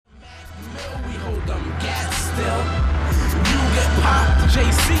still. You get popped,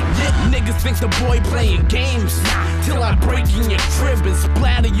 JC. Yeah, niggas think the boy playing games. Till I break in your crib and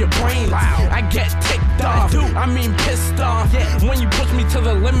splatter your brains. I get ticked off, I mean pissed off. When you push me to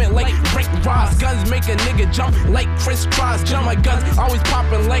the limit like Rick Ross. Guns make a nigga jump like crisscross. Jump my guns always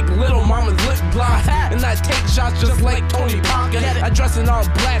popping like little mama's lip gloss. And I take shots just like Tony Parker. I dress in all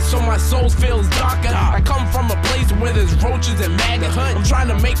black so my soul feels darker. I come from a place where there's roaches and maggots. I'm trying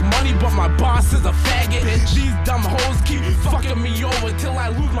to make money but my boss is a faggot. These dumb hoes keep fucking me over till I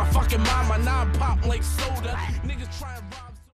lose my fucking mind. My non pop like soda. Nigga